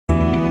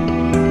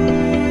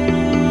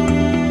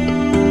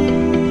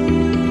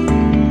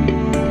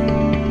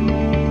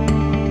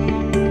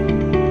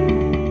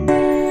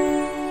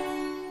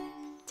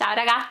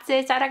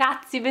ciao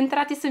ragazzi,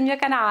 bentornati sul mio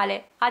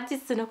canale.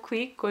 Oggi sono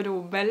qui con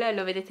Hummel,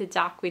 lo vedete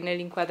già qui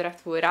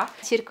nell'inquadratura,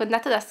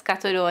 circondato da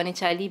scatoloni,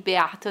 cioè lì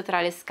beato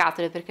tra le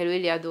scatole perché lui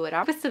li adora.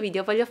 In questo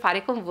video voglio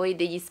fare con voi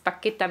degli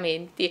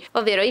spacchettamenti,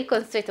 ovvero il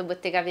consueto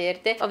Bottega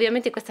Verde.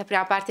 Ovviamente questa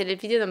prima parte del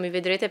video non mi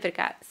vedrete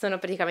perché sono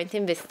praticamente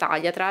in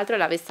vestaglia, tra l'altro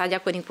la vestaglia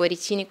con i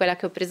cuoricini, quella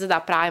che ho preso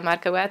da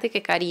Primark, guardate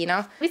che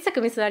carina. Visto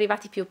che mi sono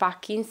arrivati più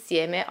pacchi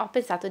insieme, ho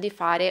pensato di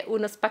fare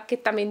uno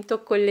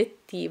spacchettamento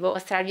collettivo,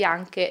 mostrarvi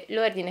anche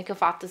l'ordine che ho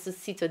fatto sul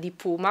sito di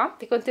Puma,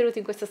 che è contenuto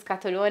in questo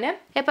scatolone,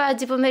 e poi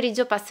oggi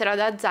pomeriggio passerò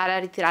da Zara a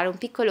ritirare un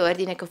piccolo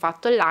ordine che ho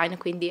fatto online,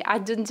 quindi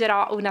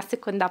aggiungerò una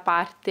seconda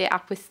parte a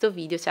questo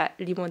video, cioè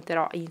li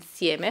monterò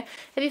insieme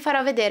e vi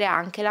farò vedere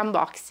anche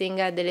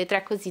l'unboxing delle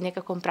 3 cosine che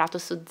ho comprato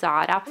su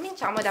Zara.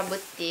 Cominciamo da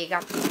Bottega.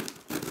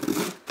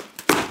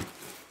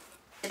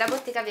 Da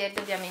Bottega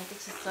Verde ovviamente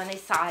ci sono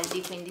i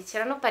saldi, quindi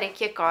c'erano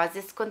parecchie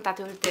cose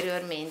scontate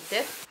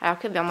ulteriormente. Allora,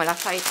 qui abbiamo la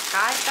solita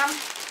carta,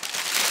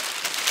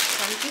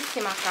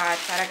 tantissima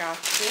carta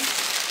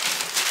ragazzi.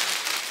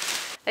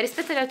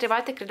 Rispetto alle altre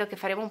volte credo che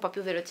faremo un po'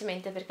 più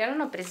velocemente perché non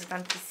ho preso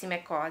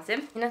tantissime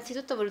cose.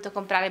 Innanzitutto ho voluto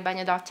comprare il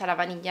bagno doccia alla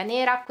vaniglia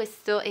nera,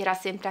 questo era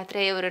sempre a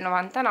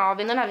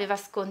 3,99 €, non aveva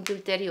sconti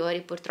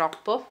ulteriori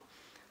purtroppo.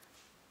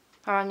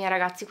 Mamma mia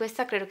ragazzi,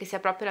 questa credo che sia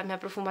proprio la mia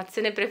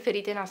profumazione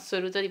preferita in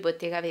assoluto di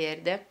Bottega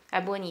Verde. È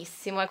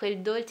buonissimo, è quel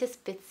dolce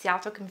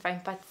speziato che mi fa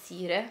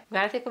impazzire.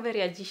 Guardate come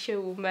reagisce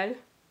Hummel.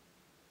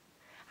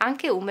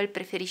 Anche Hummel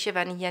preferisce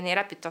vaniglia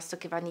nera piuttosto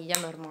che vaniglia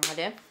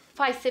normale.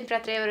 Poi sempre a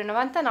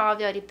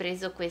 3,99 € ho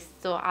ripreso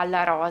questo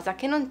alla rosa,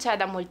 che non c'è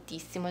da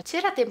moltissimo.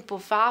 C'era tempo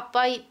fa,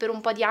 poi per un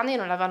po' di anni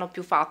non l'avevano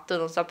più fatto,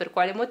 non so per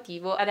quale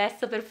motivo.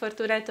 Adesso per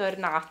fortuna è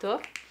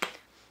tornato.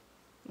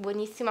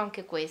 Buonissimo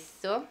anche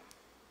questo.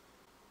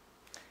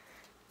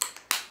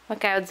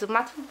 Ok, ho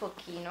zoomato un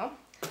pochino.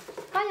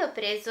 Poi ho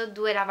preso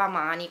 2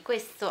 lavamani,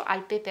 questo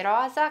al pepe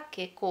rosa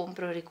che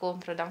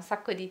ricompro da un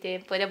sacco di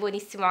tempo ed è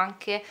buonissimo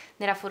anche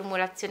nella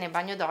formulazione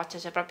bagno doccia,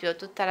 cioè proprio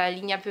tutta la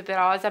linea pepe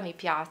rosa mi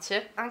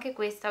piace. Anche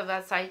questo aveva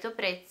il solito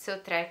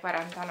prezzo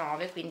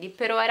 3,49 €, quindi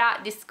per ora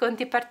di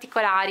sconti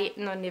particolari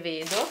non ne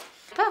vedo.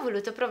 Poi ho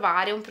voluto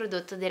provare un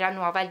prodotto della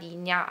nuova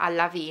linea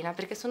all'avena,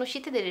 perché sono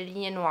uscite delle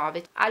linee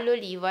nuove,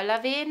 all'olivo,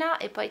 all'avena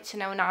e poi ce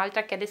n'è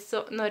un'altra che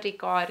adesso non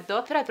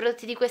ricordo, però i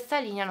prodotti di questa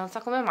linea non so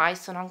come mai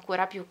sono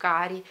ancora più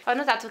cari. Ho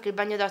notato che il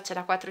bagno doccia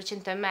da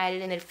 400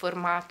 ml nel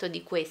formato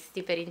di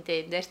questi, per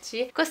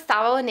intenderci,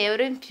 costava 1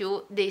 € in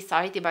più dei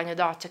soliti bagno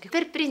doccia, che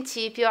per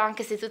principio,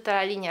 anche se tutta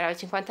la linea era al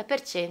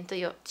 50%,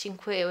 io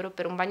 5 €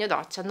 per un bagno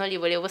doccia non li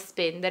volevo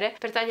spendere.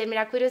 Per togliermi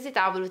la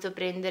curiosità ho voluto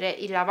prendere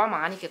il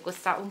lavamani che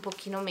costa un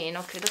pochino meno,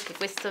 credo che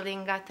questo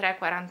venga a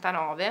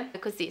 3,49 €,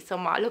 così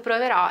insomma lo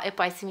proverò e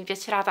poi se mi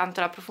piacerà tanto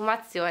la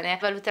profumazione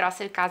valuterò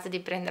se è il caso di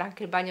prendere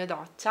anche il bagno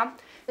doccia.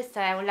 Questo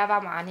è un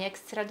lavamani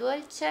extra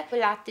dolce con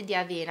latte di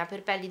avena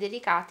per pelli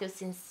delicate o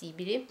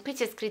sensibili. Qui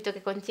c'è scritto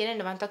che contiene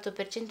il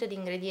 98% di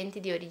ingredienti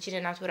di origine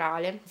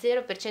naturale,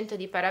 0%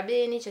 di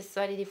parabeni,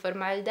 accessori di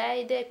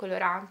formaldeide,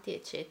 coloranti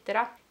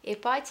eccetera. E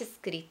poi c'è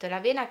scritto: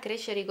 l'avena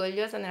cresce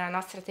rigogliosa nella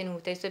nostra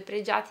tenuta, i suoi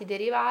pregiati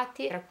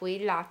derivati, tra cui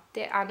il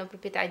latte, hanno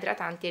proprietà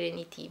idratanti e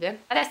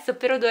lenitive. Adesso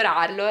per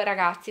odorarlo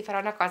ragazzi farò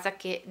una cosa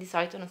che di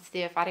solito non si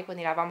deve fare con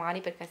i lavamani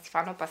perché si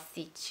fanno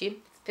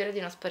pasticci. Spero di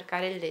non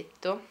sporcare il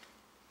letto.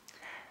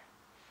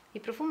 Il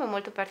profumo è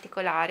molto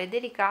particolare,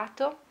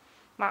 delicato,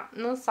 ma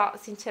non so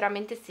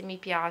sinceramente se mi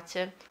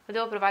piace. Lo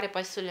devo provare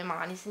poi sulle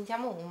mani.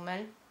 Sentiamo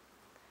Hummel.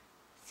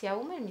 Sì, a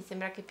Hummel mi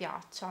sembra che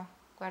piaccia,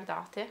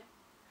 guardate.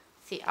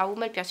 Sì, a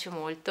Hummel piace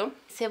molto.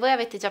 Se voi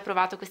avete già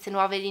provato queste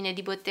nuove linee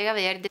di Bottega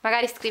Verde,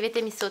 magari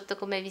scrivetemi sotto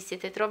come vi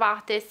siete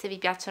trovate, se vi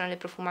piacciono le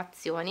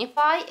profumazioni.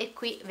 Poi, e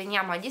qui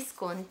veniamo agli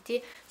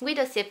sconti,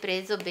 Guido si è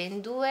preso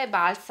ben 2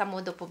 balsamo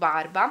dopo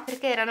barba,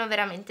 perché erano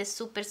veramente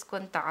super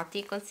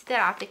scontati.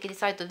 Considerate che di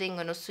solito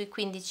vengono sui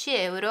 15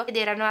 € ed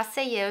erano a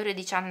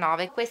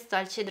 6,19 €. Questo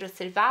al cedro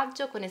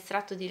selvaggio con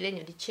estratto di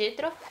legno di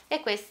cedro e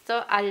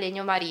questo al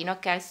legno marino,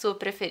 che è il suo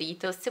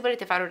preferito. Se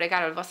volete fare un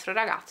regalo al vostro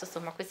ragazzo,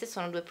 insomma, queste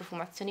sono 2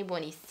 profumazioni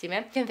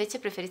buonissime. Io invece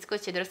preferisco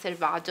il cedro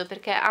selvaggio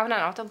perché ha una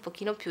nota un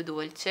pochino più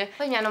dolce.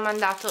 Poi mi hanno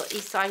mandato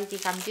i soliti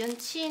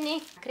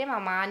campioncini, crema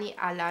mani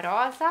alla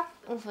rosa,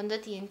 un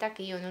fondotinta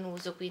che io non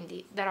uso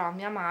quindi darò a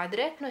mia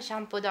madre, uno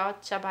shampoo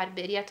doccia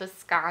barberia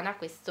toscana,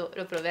 questo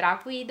lo proverà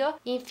Guido,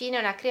 infine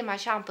una crema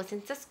shampoo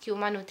senza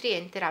schiuma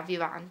nutriente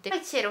ravvivante.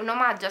 Poi c'era un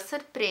omaggio a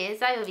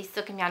sorpresa e ho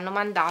visto che mi hanno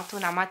mandato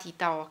una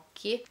matita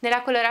occhi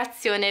nella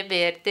colorazione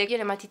verde. Io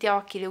le matite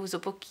occhi le uso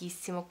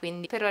pochissimo,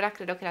 quindi per ora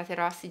credo che la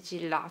terrò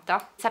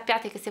sigillata.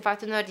 Sappiate che se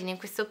fate un ordine in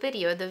questo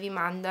periodo vi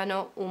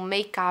mandano un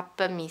make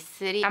up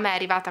mystery. A me è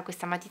arrivata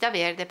questa matita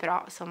verde,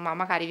 però insomma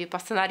magari vi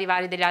possono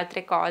arrivare delle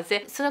altre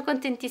cose. Sono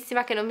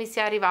contentissima che non mi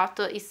sia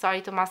arrivato il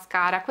solito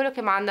mascara, quello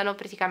che mandano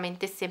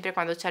praticamente sempre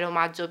quando c'è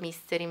l'omaggio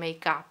mystery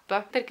make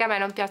up, perché a me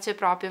non piace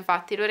proprio,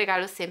 infatti lo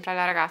regalo sempre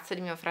alla ragazza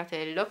di mio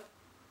fratello.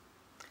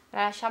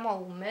 La lasciamo a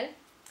Hummel.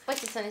 Poi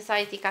ci sono i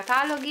soliti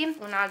cataloghi,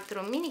 un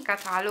altro mini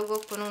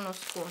catalogo con uno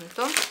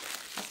sconto.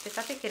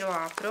 Aspettate che lo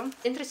apro.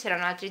 Dentro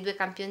c'erano altri 2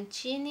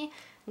 campioncini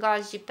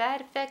Goji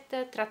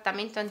Perfect,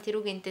 trattamento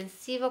antirughe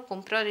intensivo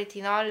con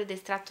pro-retinolo ed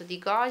estratto di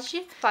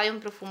goji. Poi un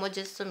profumo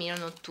gelsomino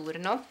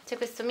notturno. C'è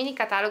questo mini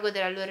catalogo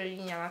della loro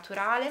linea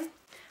naturale,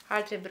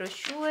 altre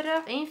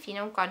brochure e infine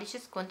un codice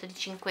sconto di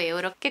 5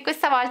 euro che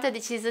questa volta ho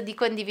deciso di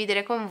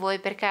condividere con voi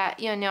perché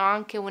io ne ho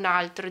anche un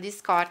altro di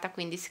scorta,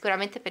 quindi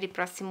sicuramente per il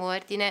prossimo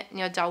ordine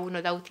ne ho già uno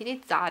da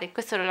utilizzare.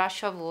 Questo lo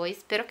lascio a voi,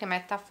 spero che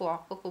metta a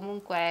fuoco.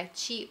 Comunque è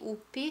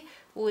CUP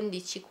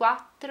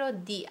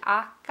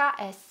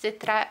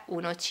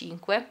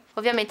 114DHS315.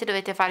 ovviamente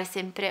dovete fare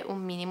sempre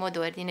un minimo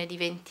d'ordine di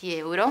 20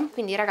 euro.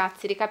 Quindi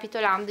ragazzi,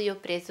 ricapitolando, io ho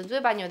preso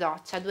 2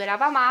 bagnodoccia, 2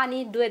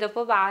 lavamani, 2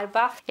 dopo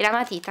barba e la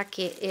matita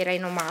che era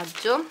in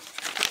omaggio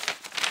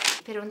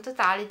per un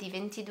totale di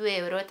 22,84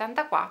 euro,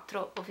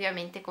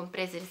 ovviamente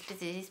comprese le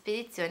spese di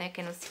spedizione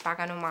che non si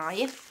pagano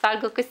mai.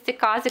 Salgo queste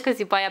cose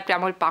così poi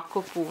apriamo il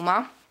pacco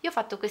Puma. Io ho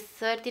fatto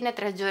quest'ordine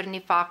 3 giorni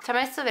fa, ci ha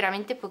messo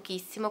veramente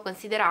pochissimo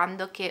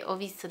considerando che ho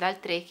visto dal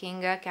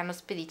tracking che hanno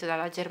spedito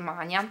dalla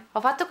Germania. Ho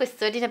fatto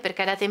quest'ordine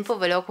perché da tempo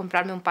volevo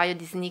comprarmi un paio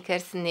di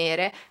sneakers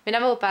nere, ve ne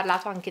avevo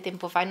parlato anche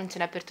tempo fa e non ce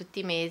n'è per tutti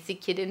i mesi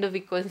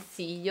chiedendovi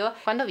consiglio.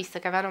 Quando ho visto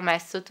che avevano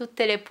messo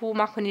tutte le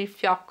Puma con il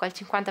fiocco al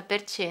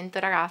 50%,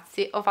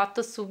 ragazzi, ho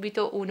fatto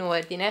subito un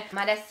ordine.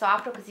 Ma adesso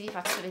apro così vi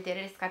faccio vedere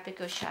le scarpe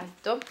che ho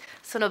scelto.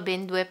 Sono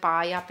ben 2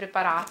 paia,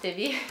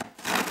 preparatevi.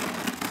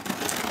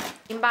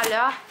 L'imballo è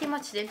ottimo,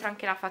 c'è dentro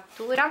anche la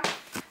fattura.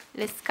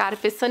 Le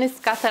scarpe sono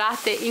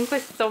scatolate in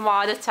questo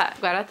modo, cioè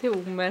guardate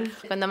Hummel.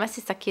 Secondo me si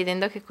sta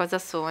chiedendo che cosa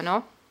sono.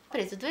 Ho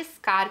preso 2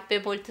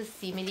 scarpe molto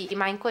simili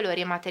ma in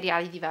colori e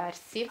materiali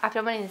diversi.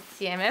 Apriamole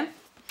insieme.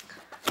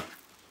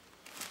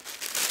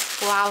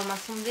 Wow, ma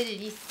sono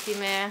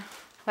bellissime!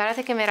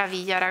 Guardate che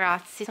meraviglia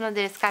ragazzi, sono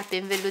delle scarpe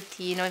in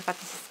vellutino,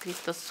 infatti c'è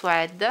scritto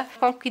suede,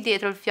 con qui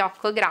dietro il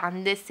fiocco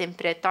grande,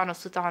 sempre tono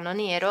su tono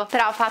nero,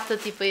 però fatto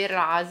tipo il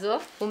raso.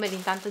 Hummel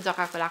intanto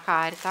gioca con la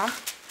carta.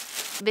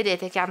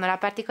 Vedete che hanno la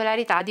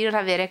particolarità di non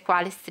avere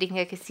qua le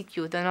stringhe che si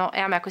chiudono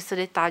e a me questo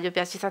dettaglio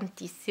piace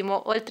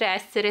tantissimo, oltre a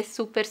essere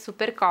super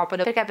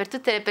comodo, perché per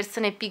tutte le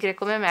persone pigre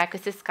come me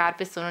queste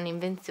scarpe sono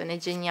un'invenzione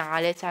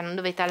geniale, cioè non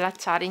dovete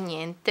allacciare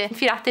niente,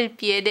 infilate il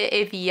piede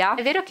e via.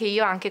 È vero che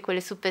io anche con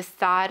le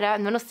Superstar,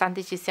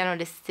 nonostante ci siano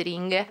le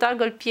stringhe,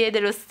 tolgo il piede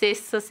lo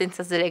stesso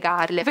senza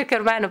slegarle, perché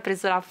ormai hanno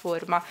preso la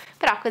forma,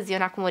 però così è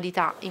una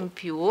comodità in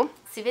più.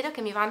 Si vede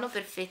che mi vanno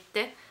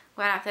perfette.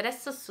 Guardate,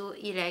 adesso su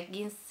i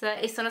leggings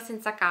e sono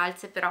senza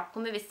calze, però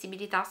come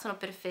vestibilità sono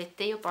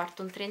perfette. Io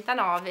porto un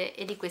 39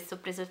 e di questo ho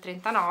preso il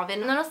 39,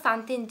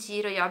 nonostante in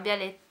giro io abbia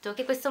letto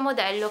che questo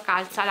modello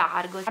calza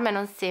largo. A me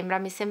non sembra,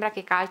 mi sembra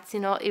che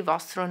calzino il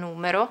vostro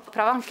numero.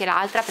 Provo anche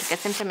l'altra perché è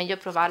sempre meglio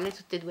provarle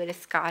tutte e due le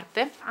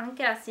scarpe.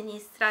 Anche la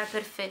sinistra è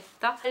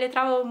perfetta, le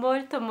trovo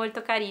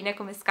molto carine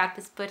come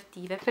scarpe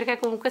sportive perché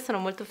comunque sono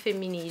molto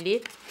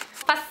femminili.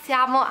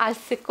 Passiamo al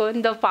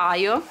secondo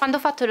paio. Quando ho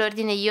fatto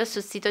l'ordine io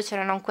sul sito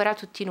c'erano ancora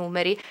tutti i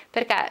numeri,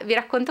 perché vi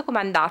racconto com'è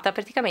andata.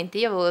 Praticamente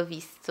io avevo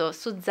visto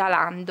su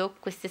Zalando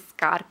queste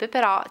scarpe,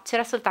 però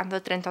c'era soltanto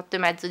il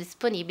 38,5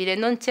 disponibile,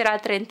 non c'era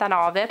il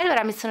 39, e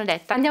allora mi sono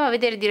detta andiamo a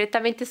vedere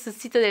direttamente sul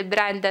sito del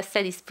brand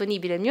se è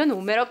disponibile il mio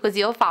numero.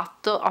 Così ho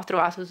fatto, ho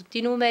trovato tutti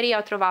i numeri,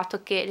 ho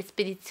trovato che le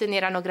spedizioni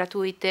erano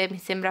gratuite, mi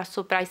sembra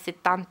sopra i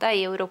 70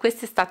 euro.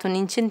 Questo è stato un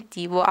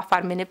incentivo a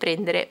farmene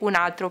prendere un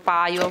altro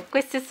paio.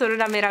 Queste sono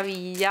una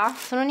meraviglia,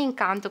 sono un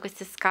incanto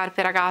queste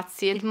scarpe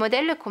ragazzi. Il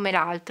modello è come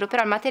l'altro,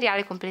 però il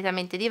materiale è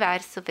completamente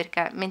diverso,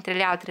 perché mentre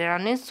le altre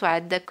erano in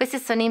suede, queste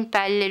sono in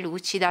pelle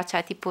lucida,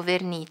 cioè tipo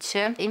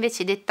vernice, e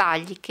invece i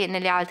dettagli che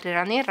nelle altre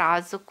erano in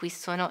raso qui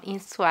sono in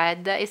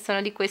suede e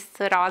sono di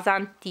questo rosa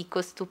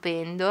antico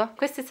stupendo.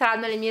 Queste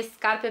saranno le mie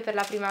scarpe per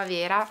la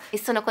primavera e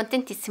sono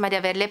contentissima di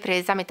averle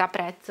prese a metà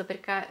prezzo,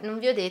 perché non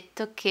vi ho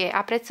detto che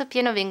a prezzo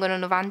pieno vengono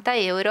 90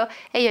 euro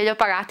e io le ho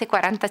pagate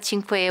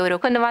 45 euro.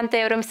 Con 90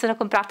 euro mi sono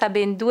comprata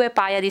ben 2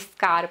 paia di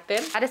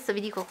scarpe. Adesso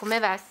vi dico come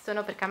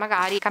vestono, perché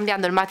magari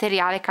cambiando il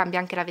materiale cambia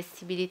anche la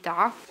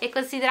vestibilità. E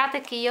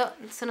considerate che io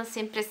sono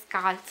sempre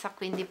scalza,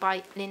 quindi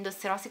poi le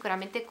indosserò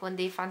sicuramente con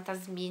dei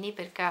fantasmini,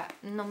 perché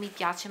non mi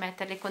piace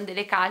metterle con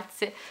delle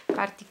calze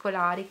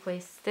particolari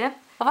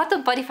queste. Ho fatto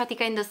un po' di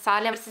fatica a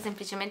indossarle, forse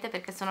semplicemente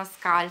perché sono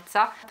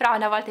scalza, però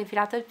una volta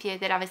infilato il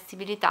piede la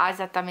vestibilità è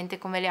esattamente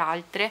come le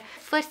altre,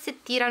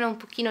 forse tirano un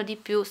pochino di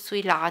più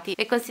sui lati.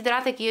 E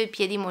considerate che io ho i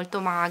piedi molto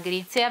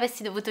magri, se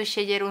avessi dovuto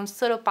scegliere un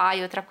solo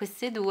paio tra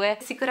queste due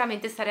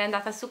sicuramente sarei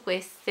andata su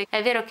queste.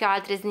 È vero che ho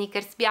altre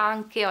sneakers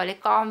bianche, ho le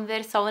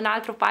Converse, ho un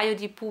altro paio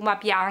di Puma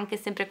bianche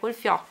sempre col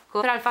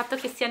fiocco, però il fatto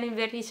che siano in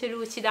vernice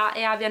lucida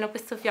e abbiano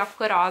questo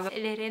fiocco rosa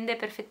le rende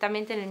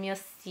perfettamente nel mio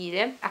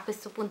stile. A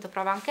questo punto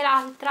provo anche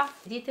l'altra,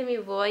 ditemi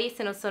voi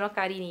se non sono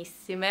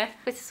carinissime.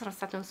 Queste sono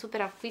state un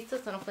super acquisto,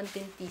 sono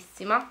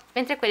contentissima.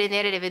 Mentre quelle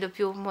nere le vedo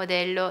più un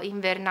modello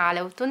invernale,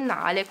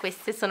 autunnale,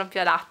 queste sono più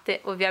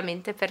adatte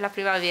ovviamente per la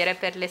primavera e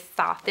per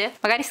l'estate.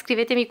 Magari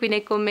scrivetemi qui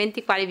nei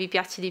commenti quale vi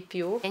piace di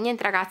più. E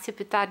niente ragazzi,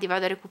 più tardi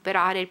vado a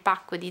recuperare il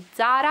pacco di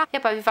Zara e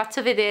poi vi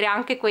faccio vedere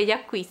anche quegli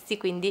acquisti,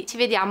 quindi ci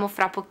vediamo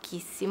fra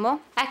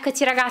pochissimo.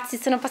 Eccoci ragazzi,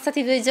 sono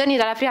passati 2 giorni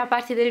dalla prima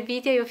parte del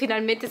video e io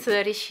finalmente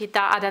sono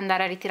riuscita ad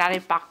andare a ritirare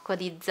il pacco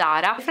di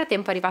Zara. Nel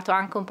frattempo è arrivato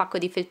anche un pacco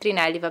di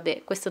feltrinelli,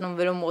 vabbè questo non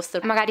ve lo mostro,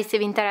 magari se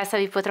vi interessa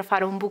vi potrò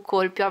fare un book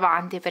haul più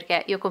avanti,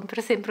 perché io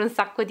compro sempre un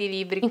sacco di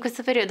libri. In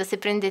questo periodo se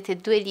prendete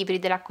 2 libri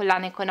della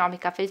collana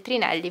economica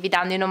feltrinelli vi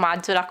danno in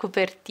omaggio la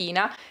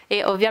copertina,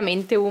 e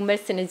ovviamente Hummel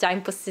se n'è già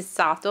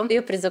impossessato.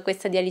 Io ho preso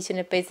questa di Alice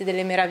nel Paese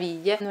delle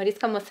Meraviglie, non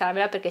riesco a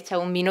mostrarvela perché c'è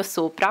un mino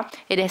sopra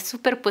ed è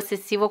super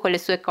possessivo con le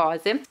sue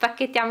cose.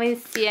 Spacchettiamo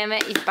insieme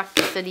il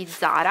pacchetto di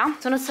Zara.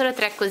 Sono solo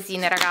 3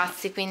 cosine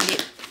ragazzi, quindi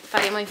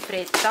faremo in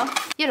fretta.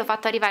 Io l'ho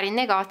fatto arrivare in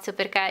negozio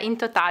perché in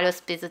totale ho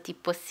speso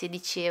tipo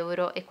 16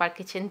 euro e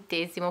qualche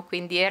centesimo,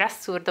 quindi era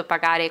assurdo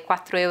pagare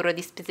 4 euro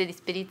di spese di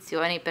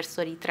spedizione per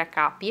soli 3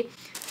 capi.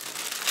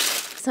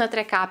 Sono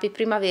 3 capi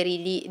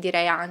primaverili,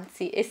 direi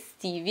anzi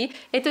estivi,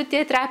 e tutti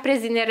e 3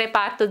 presi nel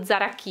reparto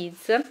Zara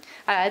Kids.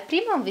 Allora, il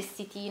primo è un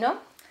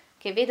vestitino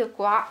che vedo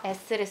qua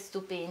essere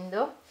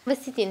stupendo. Un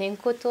vestitino in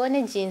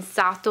cotone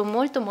jeansato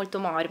molto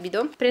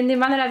morbido. Prendo in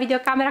mano la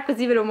videocamera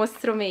così ve lo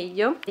mostro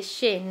meglio. E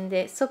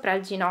scende sopra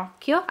il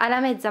ginocchio, ha la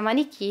mezza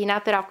manichina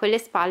però con le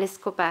spalle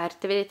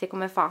scoperte, vedete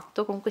com'è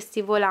fatto, con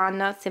questi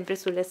volant sempre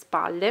sulle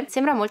spalle.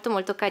 Sembra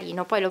molto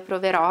carino, poi lo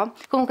proverò.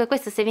 Comunque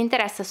questo se vi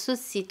interessa sul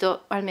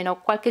sito,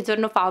 almeno qualche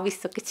giorno fa ho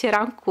visto che c'era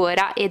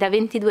ancora, e da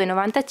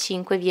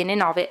 22,95 viene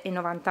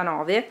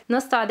 9,99. Non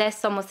sto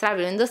adesso a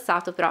mostrarvelo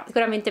indossato, però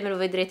sicuramente me lo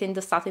vedrete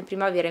indossato in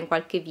primavera in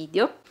qualche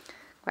video.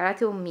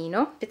 Guardate un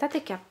mino.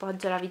 Aspettate che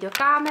appoggio la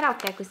videocamera.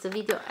 Ok, questo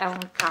video è un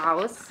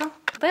caos.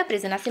 Poi ho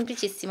preso una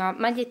semplicissima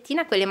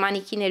magliettina con le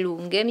manichine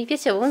lunghe. Mi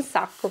piaceva un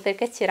sacco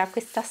perché c'era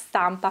questa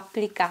stampa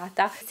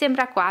applicata.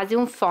 Sembra quasi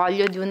un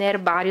foglio di un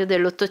erbario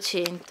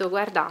dell'800,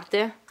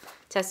 guardate.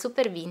 Cioè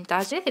super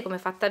vintage. Vedete com'è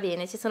fatta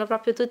bene? Ci sono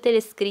proprio tutte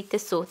le scritte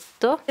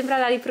sotto. Sembra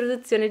la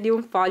riproduzione di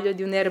un foglio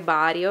di un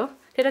erbario.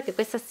 Credo che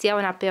questa sia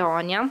una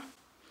peonia,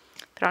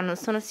 però non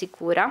sono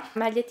sicura.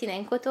 Magliettina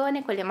in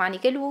cotone con le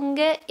maniche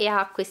lunghe e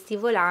ha questi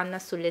volant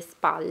sulle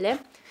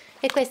spalle.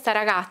 E questa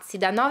ragazzi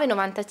da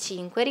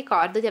 9,95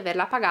 ricordo di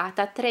averla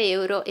pagata 3,95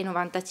 euro.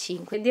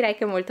 Direi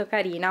che è molto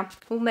carina.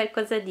 Hummel,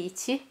 cosa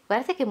dici?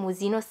 Guardate che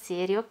musino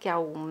serio che ha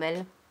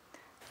Hummel.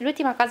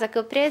 L'ultima cosa che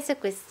ho preso è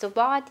questo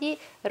body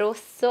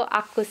rosso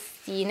a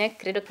costine,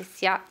 credo che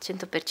sia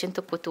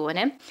 100%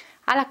 cotone.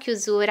 Ha la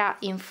chiusura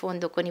in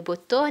fondo con i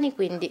bottoni,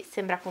 quindi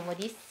sembra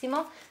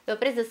comodissimo. L'ho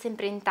preso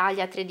sempre in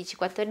taglia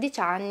 13-14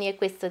 anni e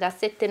questo da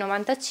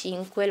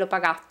 7,95 l'ho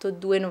pagato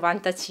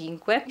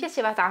 2,95. Mi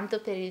piaceva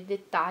tanto per il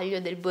dettaglio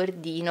del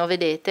bordino,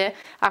 vedete?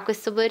 Ha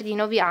questo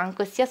bordino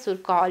bianco sia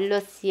sul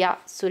collo sia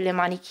sulle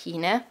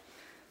manichine.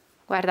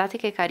 Guardate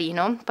che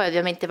carino. Poi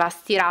ovviamente va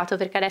stirato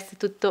perché adesso è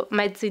tutto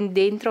mezzo in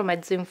dentro,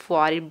 mezzo in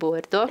fuori il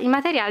bordo. Il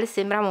materiale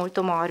sembra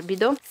molto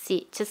morbido.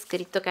 Sì, c'è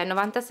scritto che è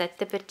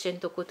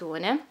 97%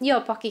 cotone. Io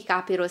ho pochi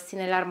capi rossi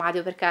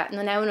nell'armadio perché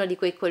non è uno di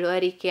quei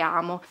colori che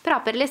amo.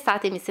 Però per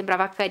l'estate mi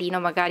sembrava carino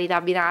magari da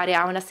abbinare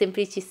a una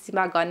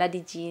semplicissima gonna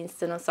di jeans,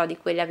 non so, di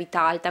quelle a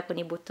vita alta con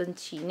i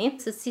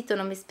bottoncini. Sul sito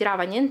non mi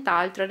ispirava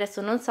nient'altro.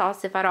 Adesso non so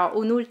se farò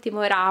un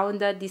ultimo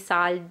round di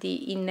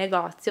saldi in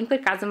negozio. In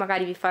quel caso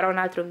magari vi farò un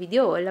altro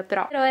video haul, però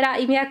per ora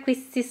i miei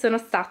acquisti sono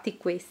stati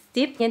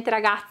questi. Niente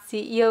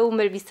ragazzi, io e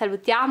Hummel vi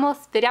salutiamo,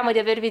 speriamo di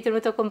avervi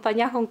tenuto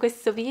compagnia con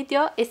questo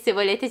video e se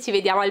volete ci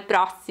vediamo al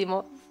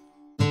prossimo.